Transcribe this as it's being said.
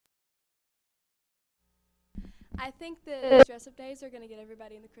I think the dress-up days are going to get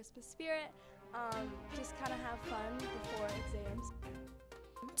everybody in the Christmas spirit. Just kind of have fun before exams.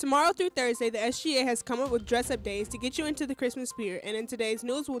 Tomorrow through Thursday, the SGA has come up with dress-up days to get you into the Christmas spirit, and in today's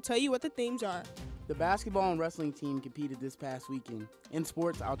news, we'll tell you what the themes are. The basketball and wrestling team competed this past weekend. In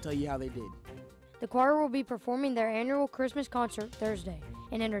sports, I'll tell you how they did. The choir will be performing their annual Christmas concert Thursday.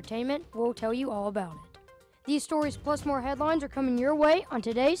 In entertainment, we'll tell you all about it. These stories plus more headlines are coming your way on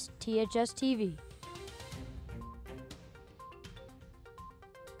today's THS TV.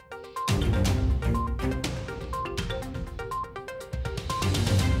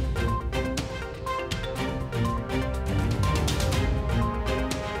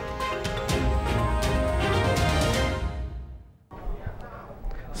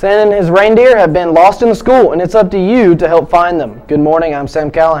 Santa and his reindeer have been lost in the school, and it's up to you to help find them. Good morning, I'm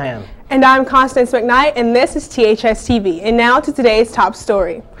Sam Callahan. And I'm Constance McKnight, and this is THS TV. And now to today's top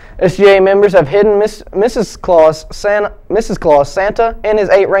story. SGA members have hidden Mrs. Claus, Santa, and his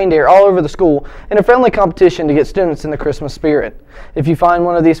 8 reindeer all over the school in a friendly competition to get students in the Christmas spirit. If you find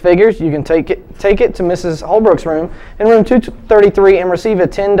one of these figures, you can take it to Mrs. Holbrook's room in room 233 and receive a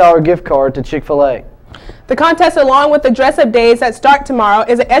 $10 gift card to Chick-fil-A. The contest, along with the dress-up days that start tomorrow,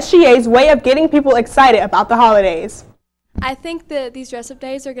 is SGA's way of getting people excited about the holidays. I think that these dress-up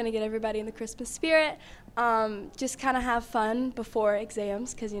days are going to get everybody in the Christmas spirit. Just kind of have fun before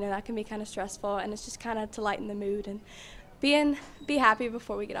exams, because that can be kind of stressful, and it's just kind of to lighten the mood and be happy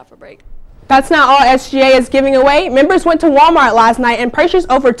before we get out for break. That's not all SGA is giving away. Members went to Walmart last night and purchased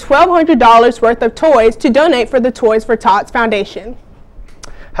over $1,200 worth of toys to donate for the Toys for Tots Foundation.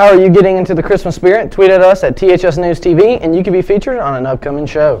 How are you getting into the Christmas spirit? Tweet at us at THS News TV, and you can be featured on an upcoming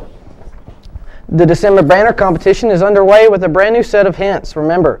show. The December banner competition is underway with a brand new set of hints.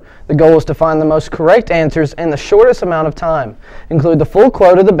 Remember, the goal is to find the most correct answers in the shortest amount of time. Include the full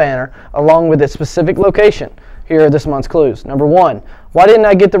quote of the banner along with its specific location. Here are this month's clues. Number 1, why didn't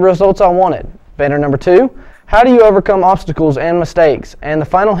I get the results I wanted? Banner number 2, how do you overcome obstacles and mistakes? And the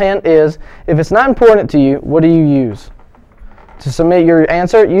final hint is, if it's not important to you, what do you use? To submit your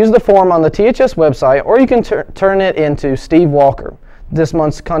answer, use the form on the THS website, or you can turn it into Steve Walker. This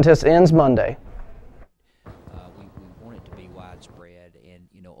month's contest ends Monday. We want it to be widespread, and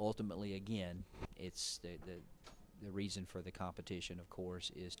ultimately, again, it's the reason for the competition, of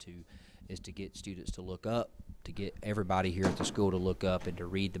course, is to get students to look up, to get everybody here at the school to look up and to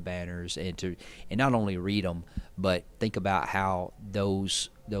read the banners, and not only read them, but think about how those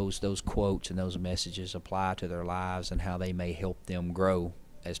quotes and those messages apply to their lives and how they may help them grow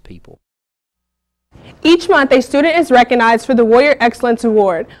as people. Each month, a student is recognized for the Warrior Excellence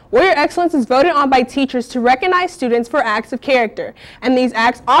Award. Warrior Excellence is voted on by teachers to recognize students for acts of character, and these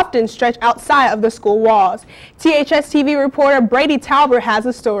acts often stretch outside of the school walls. THS TV reporter Brady Talbert has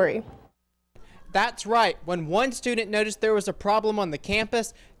a story. That's right. When one student noticed there was a problem on the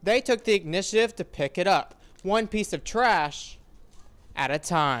campus, they took the initiative to pick it up, one piece of trash at a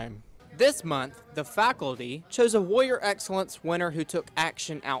time. This month, the faculty chose a Warrior Excellence winner who took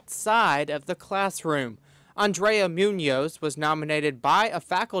action outside of the classroom. Andrea Munoz was nominated by a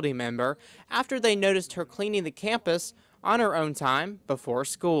faculty member after they noticed her cleaning the campus on her own time before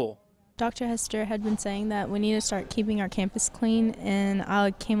school. Dr. Hester had been saying that we need to start keeping our campus clean, and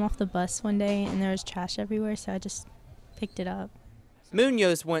I came off the bus one day and there was trash everywhere, so I just picked it up.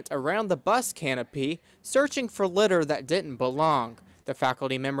 Munoz went around the bus canopy searching for litter that didn't belong. The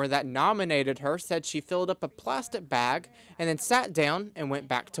faculty member that nominated her said she filled up a plastic bag and then sat down and went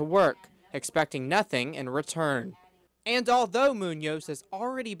back to work, expecting nothing in return. And although Munoz has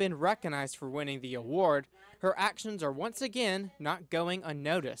already been recognized for winning the award, her actions are once again not going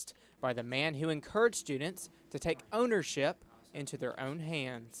unnoticed by the man who encouraged students to take ownership into their own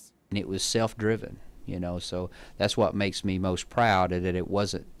hands. And it was self-driven, so that's what makes me most proud, that it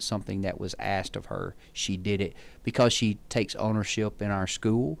wasn't something that was asked of her. She did it because she takes ownership in our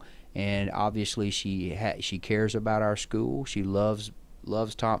school, and obviously she cares about our school. She loves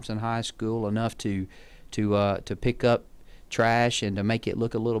Thompson High School enough to pick up trash and to make it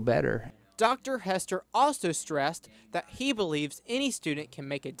look a little better. Dr. Hester also stressed that he believes any student can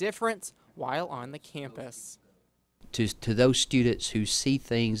make a difference while on the campus. To those students who see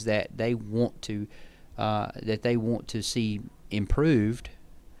things that they want to see improved,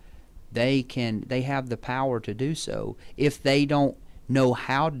 they have the power to do so. If they don't know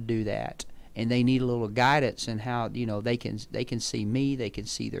how to do that, and they need a little guidance in how they can see me, they can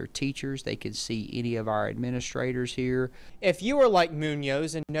see their teachers, they can see any of our administrators here. If you are like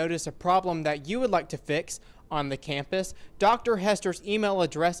Munoz and notice a problem that you would like to fix on the campus, Dr. Hester's email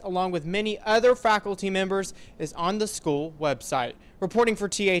address, along with many other faculty members, is on the school website. Reporting for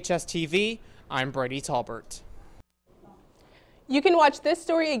THS TV, I'm Brady Talbert. You can watch this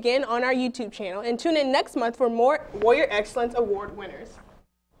story again on our YouTube channel and tune in next month for more Warrior Excellence Award winners.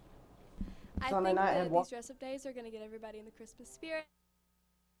 I Sunday think night that and these dress-up days are going to get everybody in the Christmas spirit.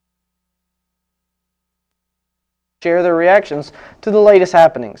 Share their reactions to the latest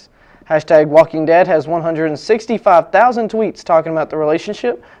happenings. Hashtag Walking Dead has 165,000 tweets talking about the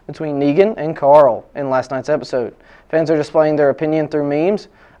relationship between Negan and Carl in last night's episode. Fans are displaying their opinion through memes,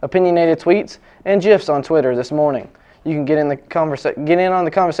 opinionated tweets, and GIFs on Twitter this morning. You can get in on the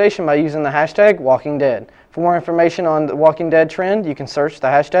conversation by using the hashtag Walking Dead. For more information on the Walking Dead trend, you can search the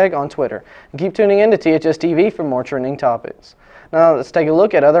hashtag on Twitter. And keep tuning in to THS TV for more trending topics. Now let's take a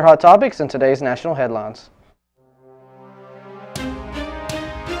look at other hot topics in today's national headlines.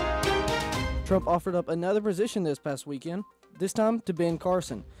 Trump offered up another position this past weekend, this time to Ben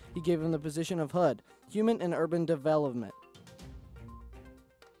Carson. He gave him the position of HUD, Human and Urban Development.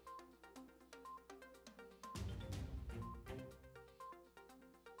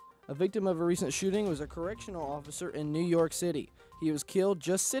 A victim of a recent shooting was a correctional officer in New York City. He was killed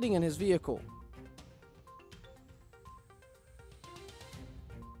just sitting in his vehicle.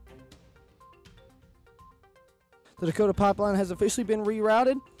 The Dakota Pipeline has officially been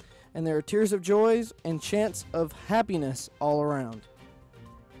rerouted, and there are tears of joy and chants of happiness all around.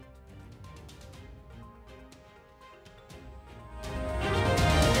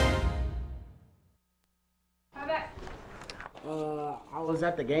 I was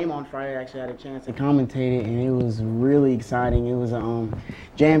at the game on Friday. I actually had a chance to commentate it, and it was really exciting. It was a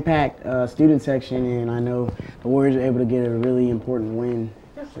jam-packed student section, and I know the Warriors were able to get a really important win.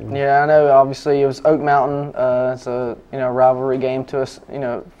 Yeah, I know. Obviously, it was Oak Mountain. It's a rivalry game to us,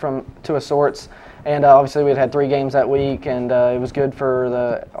 to a sorts. And obviously, we had 3 games that week, and it was good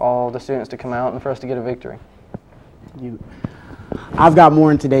for all the students to come out and for us to get a victory. I've got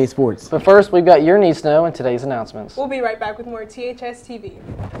more in today's sports. But first, we've got your needs to know and today's announcements. We'll be right back with more THS TV.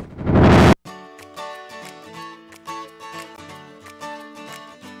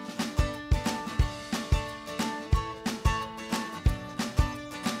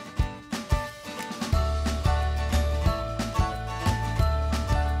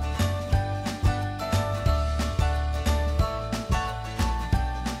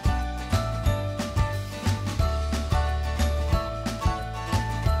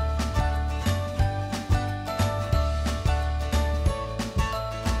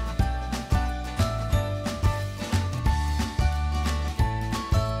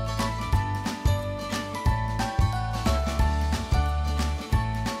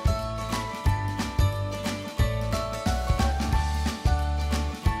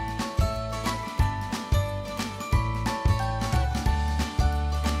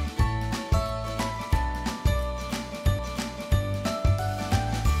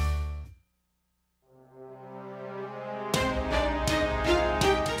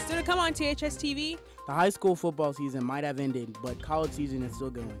 Come on, THS TV. The high school football season might have ended, but college season is still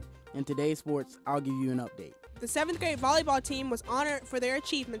going. In today's sports, I'll give you an update. The 7th grade volleyball team was honored for their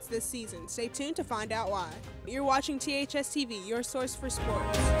achievements this season. Stay tuned to find out why. You're watching THS TV, your source for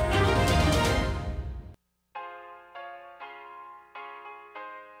sports.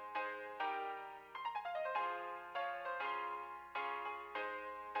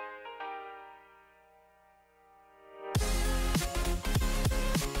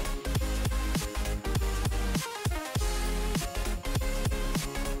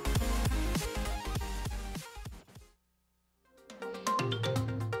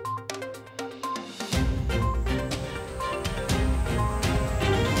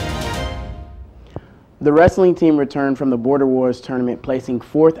 The wrestling team returned from the Border Wars tournament, placing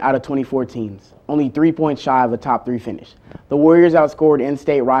 4th out of 24 teams, only 3 points shy of a top 3 finish. The Warriors outscored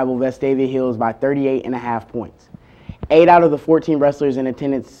in-state rival Vestavia Hills by 38.5 points. 8 out of the 14 wrestlers in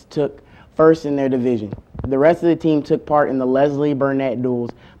attendance took first in their division. The rest of the team took part in the Leslie Burnett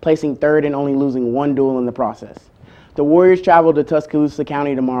duels, placing 3rd and only losing 1 duel in the process. The Warriors travel to Tuscaloosa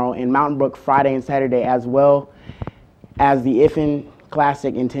County tomorrow and Mountain Brook Friday and Saturday, as well as the Iffin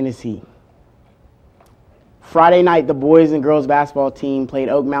Classic in Tennessee. Friday night, the boys and girls basketball team played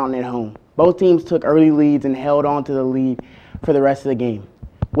Oak Mountain at home. Both teams took early leads and held on to the lead for the rest of the game.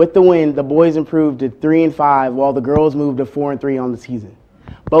 With the win, the boys improved to 3-5, while the girls moved to 4-3 on the season.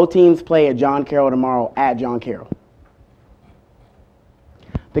 Both teams play at John Carroll tomorrow at John Carroll.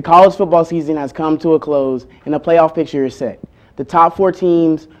 The college football season has come to a close, and the playoff picture is set. The top 4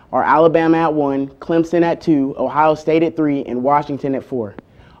 teams are Alabama at 1, Clemson at 2, Ohio State at 3, and Washington at 4.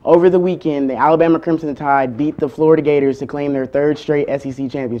 Over the weekend, the Alabama Crimson Tide beat the Florida Gators to claim their 3rd straight SEC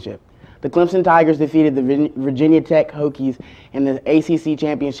championship. The Clemson Tigers defeated the Virginia Tech Hokies in the ACC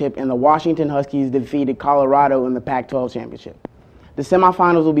championship, and the Washington Huskies defeated Colorado in the Pac-12 championship. The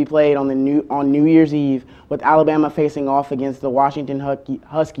semifinals will be played on New Year's Eve, with Alabama facing off against the Washington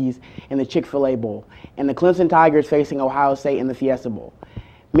Huskies in the Chick-fil-A Bowl, and the Clemson Tigers facing Ohio State in the Fiesta Bowl.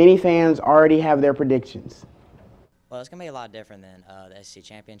 Many fans already have their predictions. Well, it's going to be a lot different than the SEC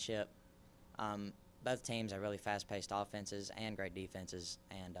Championship. Both teams have really fast-paced offenses and great defenses,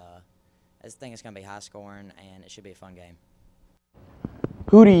 and I think it's going to be high-scoring, and it should be a fun game.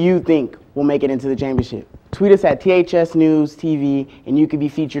 Who do you think will make it into the championship? Tweet us at THS News TV, and you could be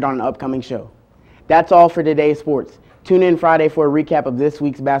featured on an upcoming show. That's all for today's sports. Tune in Friday for a recap of this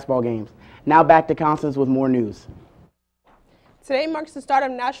week's basketball games. Now back to Constance with more news. Today marks the start of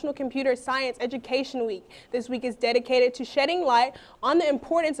National Computer Science Education Week. This week is dedicated to shedding light on the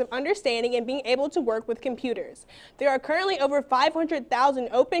importance of understanding and being able to work with computers. There are currently over 500,000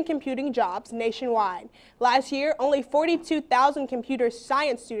 open computing jobs nationwide. Last year, only 42,000 computer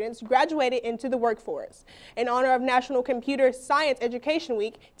science students graduated into the workforce. In honor of National Computer Science Education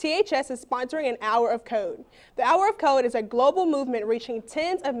Week, THS is sponsoring an Hour of Code. The Hour of Code is a global movement reaching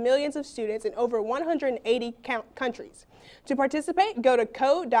tens of millions of students in over 180 countries. To participate, go to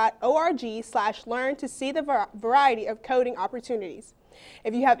code.org/learn to see the variety of coding opportunities.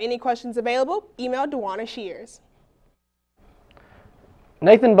 If you have any questions available, email Dewana Shears.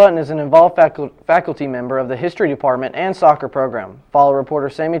 Nathan Button is an involved faculty member of the history department and soccer program. Follow reporter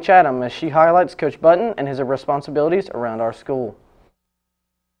Sammy Chatham as she highlights Coach Button and his responsibilities around our school.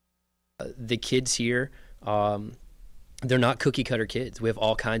 The kids here, they're not cookie cutter kids. We have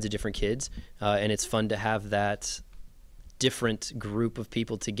all kinds of different kids, and it's fun to have that different group of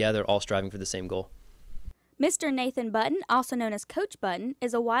people together all striving for the same goal. Mr. Nathan Button, also known as Coach Button,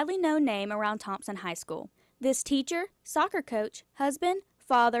 is a widely known name around Thompson High School. This teacher, soccer coach, husband,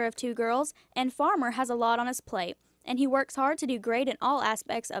 father of 2 girls, and farmer has a lot on his plate, and he works hard to do great in all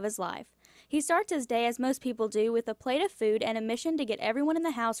aspects of his life. He starts his day as most people do, with a plate of food and a mission to get everyone in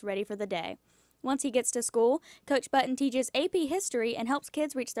the house ready for the day. Once he gets to school, Coach Button teaches AP History and helps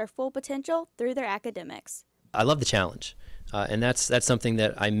kids reach their full potential through their academics. I love the challenge, and that's something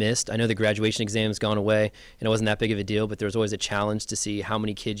that I missed. I know the graduation exam has gone away, and it wasn't that big of a deal, but there was always a challenge to see how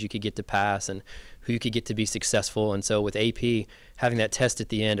many kids you could get to pass and who you could get to be successful. And so with AP, having that test at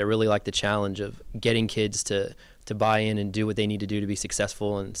the end, I really like the challenge of getting kids to buy in and do what they need to do to be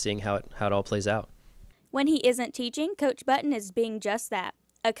successful and seeing how it all plays out. When he isn't teaching, Coach Button is being just that,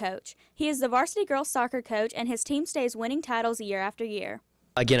 a coach. He is the varsity girls soccer coach, and his team stays winning titles year after year.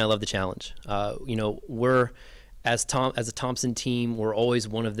 Again, I love the challenge. We're as a Thompson team, we're always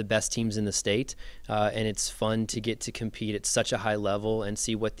one of the best teams in the state, and it's fun to get to compete at such a high level and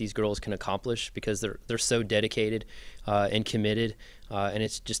see what these girls can accomplish because they're so dedicated and committed,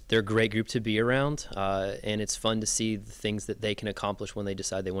 and they're a great group to be around, and it's fun to see the things that they can accomplish when they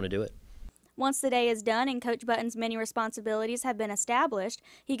decide they want to do it. Once the day is done and Coach Button's many responsibilities have been established,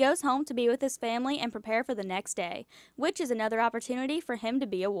 he goes home to be with his family and prepare for the next day, which is another opportunity for him to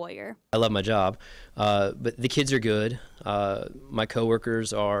be a warrior. I love my job, but the kids are good. My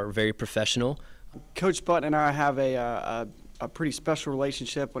coworkers are very professional. Coach Button and I have a pretty special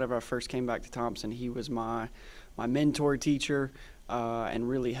relationship. Whenever I first came back to Thompson, he was my mentor teacher. And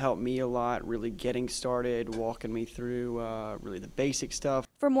really helped me a lot, really getting started, walking me through really the basic stuff.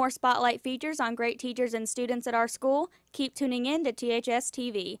 For more spotlight features on great teachers and students at our school, keep tuning in to THS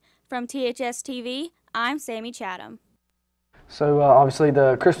TV. From THS TV, I'm Sammy Chatham. So obviously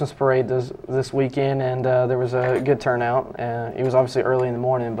the Christmas parade this weekend, and there was a good turnout. It was obviously early in the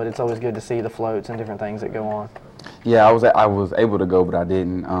morning, but it's always good to see the floats and different things that go on. Yeah, I was able to go, but I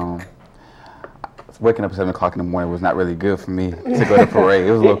didn't. Waking up at 7 o'clock in the morning was not really good for me to go to the parade.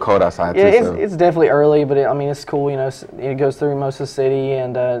 It was a little cold outside too. Yeah, it's definitely early, but it's cool. It goes through most of the city,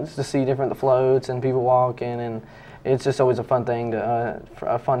 and to see the floats and people walking, and it's just always a fun thing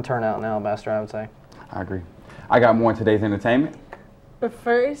a fun turnout in Alabaster, I would say. I agree. I got more in today's entertainment. But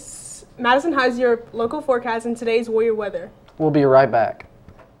first, Madison has your local forecast and today's Warrior weather. We'll be right back.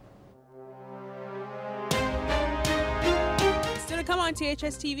 Come on,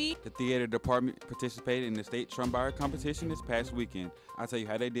 THS TV. The theater department participated in the state Trumbauer competition this past weekend. I'll tell you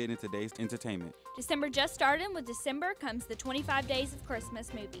how they did in today's entertainment. December just started. With December comes the 25 Days of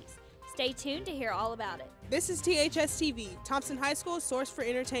Christmas movies. Stay tuned to hear all about it. This is THS TV, Thompson High School's source for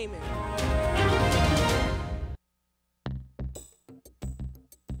entertainment.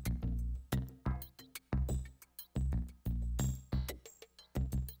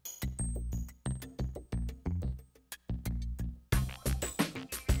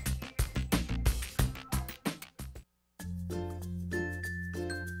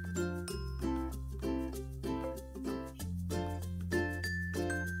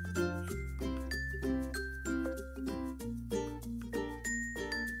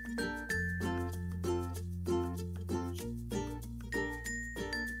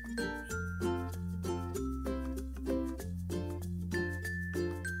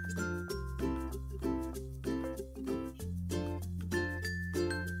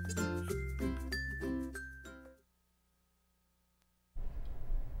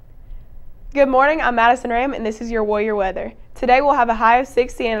 Good morning, I'm Madison Ram, and this is your Warrior weather. Today we'll have a high of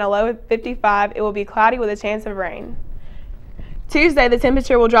 60 and a low of 55. It will be cloudy with a chance of rain. Tuesday, the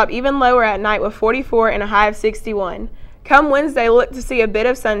temperature will drop even lower at night with 44 and a high of 61. Come Wednesday, look to see a bit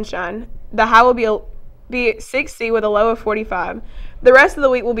of sunshine. The high will be 60 with a low of 45. The rest of the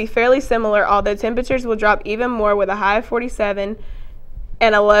week will be fairly similar, although temperatures will drop even more with a high of 47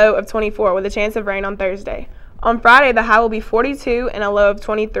 and a low of 24 with a chance of rain on Thursday. On Friday, the high will be 42 and a low of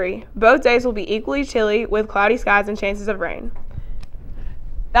 23. Both days will be equally chilly with cloudy skies and chances of rain.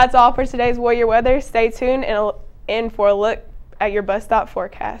 That's all for today's Warrior weather. Stay tuned and for a look at your bus stop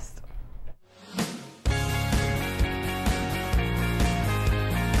forecast.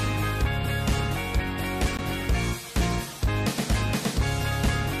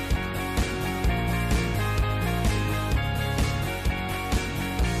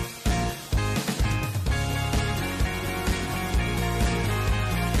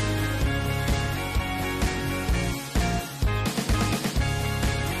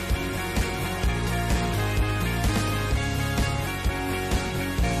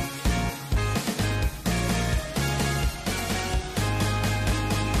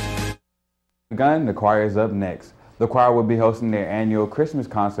 The choir is up next. The choir will be hosting their annual Christmas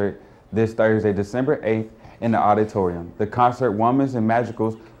concert this Thursday, December 8th in the auditorium. The concert Women's and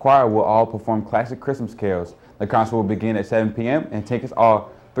Magicals choir will all perform classic Christmas carols. The concert will begin at 7 p.m. and tickets are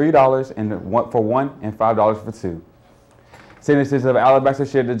 $3 for one and $5 for two. Citizens of Alabaster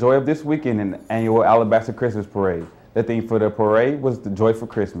shared the joy of this weekend in the annual Alabaster Christmas Parade. The theme for the parade was the Joy for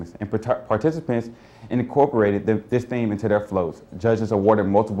Christmas, and participants incorporated this theme into their floats. Judges awarded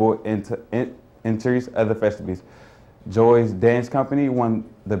multiple entries of the festivities. Joy's Dance Company won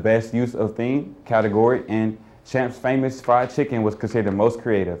the Best Use of Theme category, and Champ's Famous Fried Chicken was considered most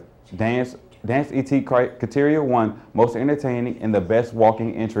creative. Dance ET Criteria won Most Entertaining, and the Best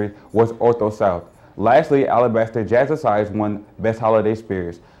Walking Entry was Ortho South. Lastly, Alabaster Jazzercise won Best Holiday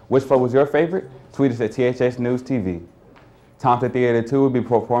Spirits. Which float was your favorite? Tweet us at THS News TV. Thompson Theater 2 will be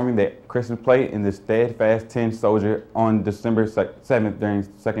performing the Christmas play in the Steadfast Tin Soldier on December 7th during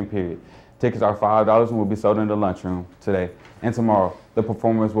second period. Tickets are $5 and will be sold in the lunchroom today and tomorrow. The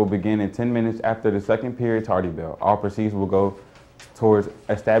performance will begin in 10 minutes after the second period tardy bell. All proceeds will go towards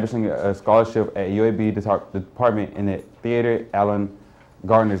establishing a scholarship at UAB department in the theater Alan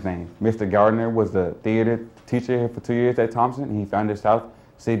Gardner's name. Mr. Gardner was the theater teacher here for 2 years at Thompson, and he founded South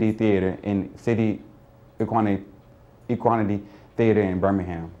City Theater and City Equanity Theater in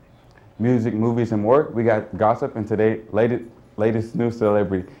Birmingham. Music, movies, and more. We got gossip and today's latest news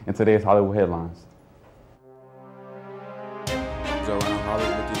celebrity in today's Hollywood headlines. Around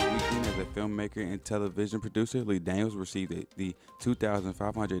Hollywood this weekend as a filmmaker and television producer, Lee Daniels received the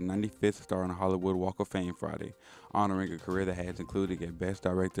 2,595th star on the Hollywood Walk of Fame Friday, honoring a career that has included a Best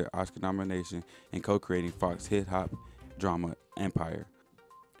Director Oscar nomination and co-creating Fox hip-hop drama Empire.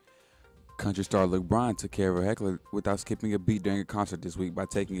 Country star Luke Bryan took care of a heckler without skipping a beat during a concert this week by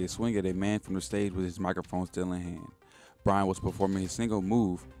taking a swing at a man from the stage with his microphone still in hand. Bryan was performing his single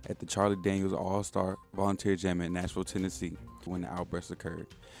Move at the Charlie Daniels All-Star Volunteer Jam in Nashville, Tennessee when the outburst occurred.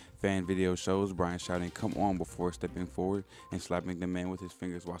 Fan video shows Bryan shouting "Come on" before stepping forward and slapping the man with his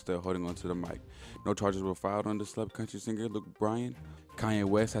fingers while still holding onto the mic. No charges were filed on the celeb country singer Luke Bryan. Kanye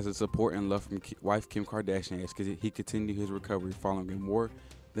West has the support and love from wife Kim Kardashian as he continued his recovery following more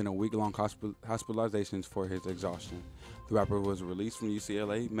than a week-long hospitalizations for his exhaustion. The rapper was released from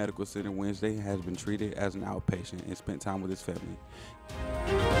UCLA Medical Center Wednesday and has been treated as an outpatient and spent time with his family.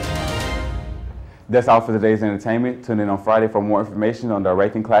 That's all for today's entertainment. Tune in on Friday for more information on the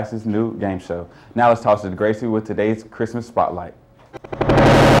Raking Class's new game show. Now let's toss it to Gracie with today's Christmas Spotlight.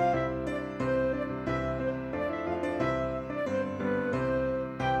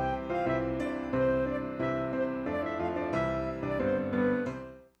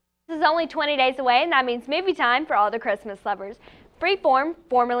 Is only 20 days away, and that means movie time for all the Christmas lovers. Freeform,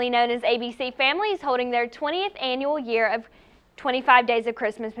 formerly known as ABC Family, is holding their 20th annual year of 25 Days of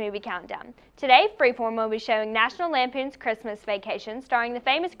Christmas movie countdown. Today, Freeform will be showing National Lampoon's Christmas Vacation, starring the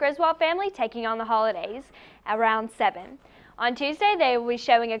famous Griswold family taking on the holidays around 7. On Tuesday, they will be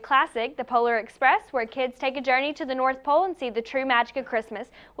showing a classic, The Polar Express, where kids take a journey to the North Pole and see the true magic of Christmas,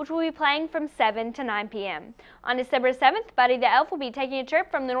 which will be playing from 7 to 9 p.m. On December 7th, Buddy the Elf will be taking a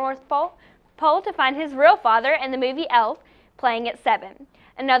trip from the North Pole to find his real father in the movie Elf, playing at 7.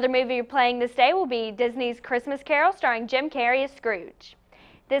 Another movie playing this day will be Disney's Christmas Carol, starring Jim Carrey as Scrooge.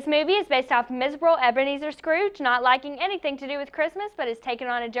 This movie is based off miserable Ebenezer Scrooge not liking anything to do with Christmas, but is taken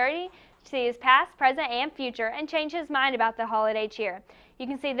on a journey to see his past, present, and future and change his mind about the holiday cheer. You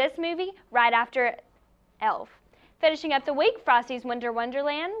can see this movie right after Elf. Finishing up the week, Frosty's Winter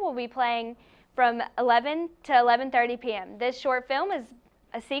Wonderland will be playing from 11 to 11:30 p.m. This short film is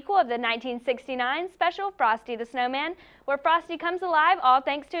a sequel of the 1969 special Frosty the Snowman, where Frosty comes alive all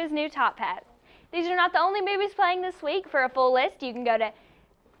thanks to his new top hat. These are not the only movies playing this week. For a full list, you can go to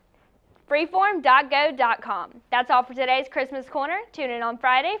freeform.go.com. That's all for today's Christmas Corner. Tune in on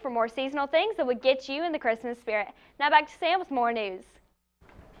Friday for more seasonal things that would get you in the Christmas spirit. Now back to Sam with more news.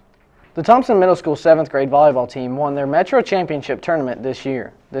 The Thompson Middle School 7th grade volleyball team won their Metro Championship tournament this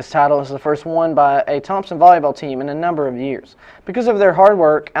year. This title is the first won by a Thompson volleyball team in a number of years. Because of their hard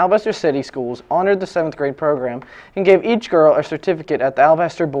work, Alvester City Schools honored the 7th grade program and gave each girl a certificate at the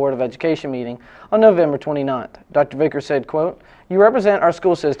Alvester Board of Education meeting on November 29th. Dr. Vickers said, quote, "You represent our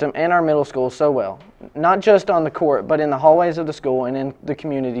school system and our middle school so well, not just on the court, but in the hallways of the school and in the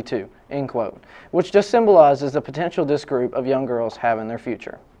community too," end quote, which just symbolizes the potential this group of young girls have in their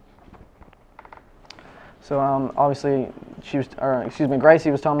future. So obviously,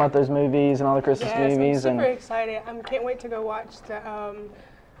 Gracie was talking about those movies and all the Christmas movies. I'm super excited. I can't wait to go watch the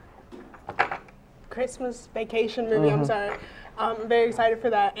Christmas Vacation movie. I'm sorry. I'm very excited for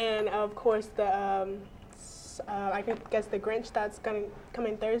that, and of course the I guess the Grinch that's gonna come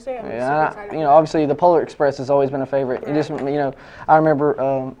in Thursday. I'm super excited. Obviously the Polar Express has always been a favorite. It just, I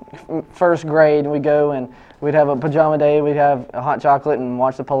remember first grade we'd go and we'd have a pajama day, we'd have a hot chocolate and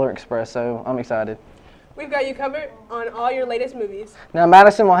watch the Polar Express. So I'm excited. We've got you covered on all your latest movies. Now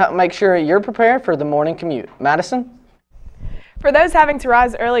Madison will help make sure you're prepared for the morning commute. Madison? For those having to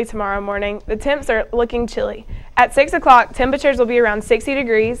rise early tomorrow morning, the temps are looking chilly. At 6 o'clock, temperatures will be around 60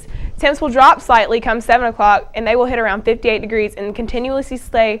 degrees. Temps will drop slightly come 7 o'clock, and they will hit around 58 degrees and continuously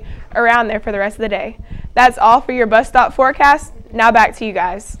stay around there for the rest of the day. That's all for your bus stop forecast. Now back to you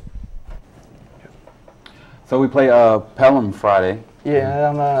guys. So we play Pelham Friday. Yeah,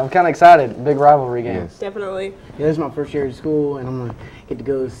 I'm kind of excited. Big rivalry game. Yes. Definitely. Yeah, this is my first year at school, and I'm going to get to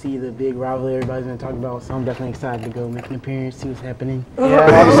go see the big rivalry everybody's going to talk about, so I'm definitely excited to go make an appearance, see what's happening. Yeah,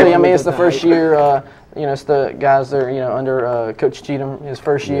 obviously, it's the first year, it's the guys that are, under Coach Cheatham, his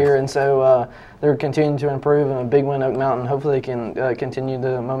first year, and so they're continuing to improve, and a big win Oak Mountain. Hopefully they can continue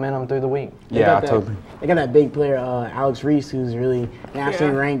the momentum through the week. Yeah, totally. They got that big player, Alex Reese, who's really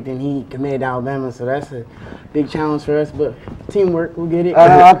nationally ranked, and he committed to Alabama, so that's a big challenge for us, but teamwork, we'll get it.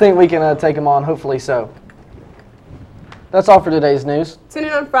 I think we can take them on, hopefully so. That's all for today's news. Tune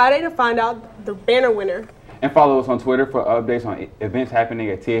in on Friday to find out the banner winner. And follow us on Twitter for updates on events happening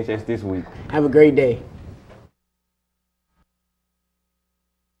at THS this week. Have a great day.